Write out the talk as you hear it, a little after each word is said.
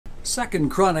Second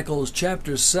Chronicles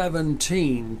chapter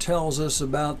 17 tells us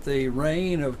about the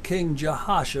reign of King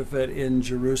Jehoshaphat in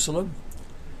Jerusalem.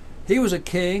 He was a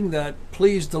king that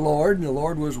pleased the Lord, and the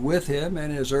Lord was with him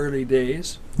in his early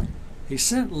days. He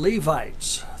sent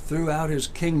Levites throughout his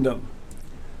kingdom.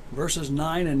 Verses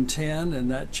 9 and 10 in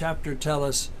that chapter tell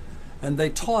us, "And they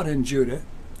taught in Judah,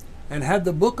 and had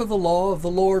the book of the law of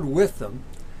the Lord with them,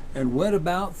 and went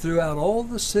about throughout all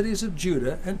the cities of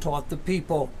Judah, and taught the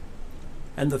people.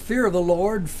 And the fear of the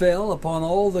Lord fell upon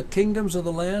all the kingdoms of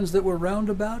the lands that were round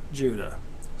about Judah,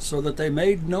 so that they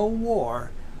made no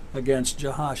war against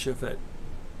Jehoshaphat."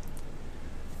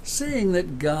 Seeing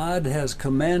that God has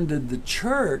commanded the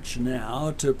church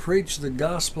now to preach the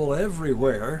gospel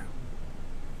everywhere,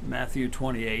 Matthew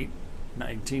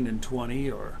 28:19 and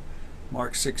 20, or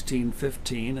Mark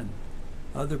 16:15, and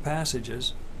other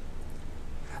passages,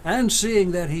 and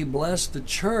seeing that he blessed the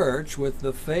church with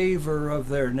the favor of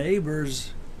their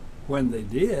neighbors when they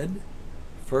did,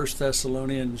 1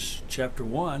 Thessalonians chapter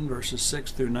 1, verses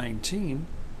 6 through 19,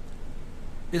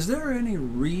 is there any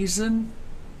reason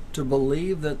to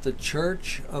believe that the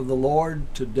church of the Lord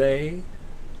today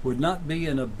would not be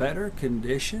in a better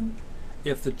condition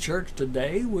if the church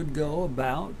today would go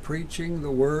about preaching the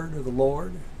word of the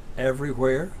Lord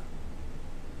everywhere?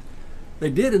 They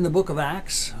did in the book of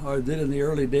Acts, or did in the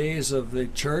early days of the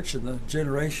church and the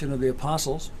generation of the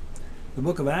apostles. The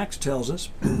book of Acts tells us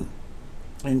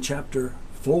in chapter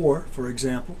 4, for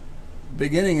example,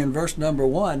 beginning in verse number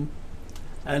 1,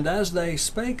 "And as they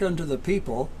spake unto the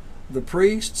people, the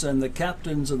priests and the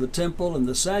captains of the temple and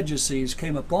the Sadducees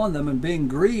came upon them, and being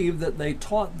grieved that they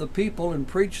taught the people and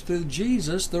preached through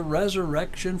Jesus the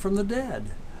resurrection from the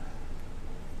dead.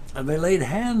 And they laid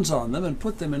hands on them and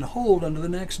put them in hold unto the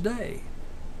next day.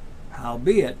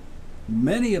 Howbeit,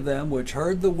 many of them which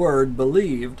heard the word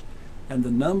believed, and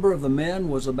the number of the men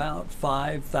was about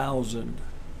 5,000.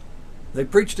 They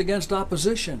preached against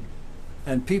opposition,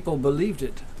 and people believed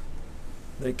it.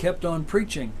 They kept on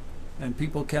preaching, and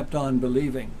people kept on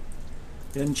believing."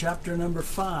 In chapter number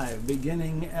 5,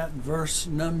 beginning at verse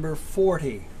number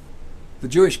 40, the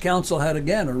Jewish council had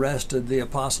again arrested the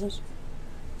apostles,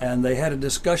 and they had a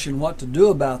discussion what to do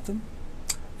about them.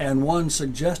 And one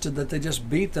suggested that they just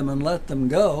beat them and let them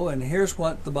go. And here's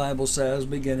what the Bible says,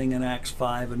 beginning in Acts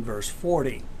 5 and verse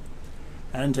 40.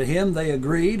 "And to him they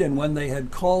agreed, and when they had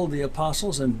called the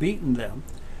apostles and beaten them,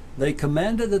 they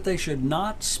commanded that they should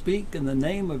not speak in the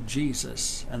name of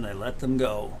Jesus, and they let them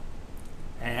go.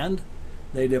 And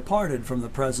they departed from the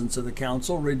presence of the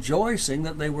council, rejoicing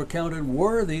that they were counted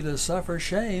worthy to suffer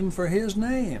shame for his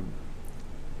name.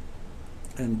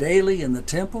 And daily in the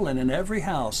temple and in every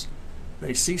house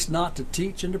they ceased not to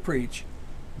teach and to preach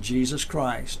Jesus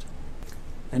Christ.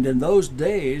 And in those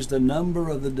days the number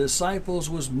of the disciples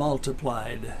was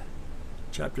multiplied."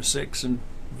 Chapter 6 and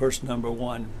verse number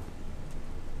 1.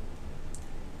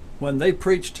 When they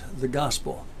preached the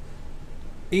gospel,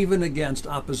 even against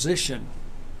opposition,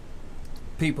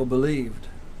 people believed.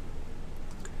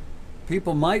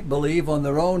 People might believe on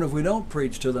their own if we don't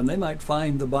preach to them. They might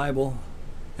find the Bible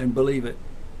and believe it.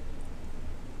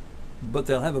 But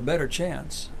they'll have a better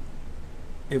chance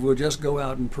if we'll just go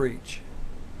out and preach.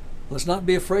 Let's not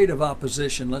be afraid of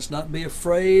opposition. Let's not be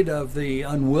afraid of the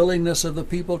unwillingness of the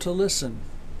people to listen.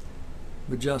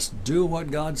 But just do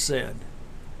what God said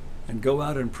and go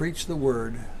out and preach the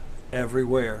word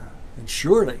everywhere. And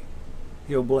surely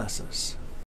He'll bless us.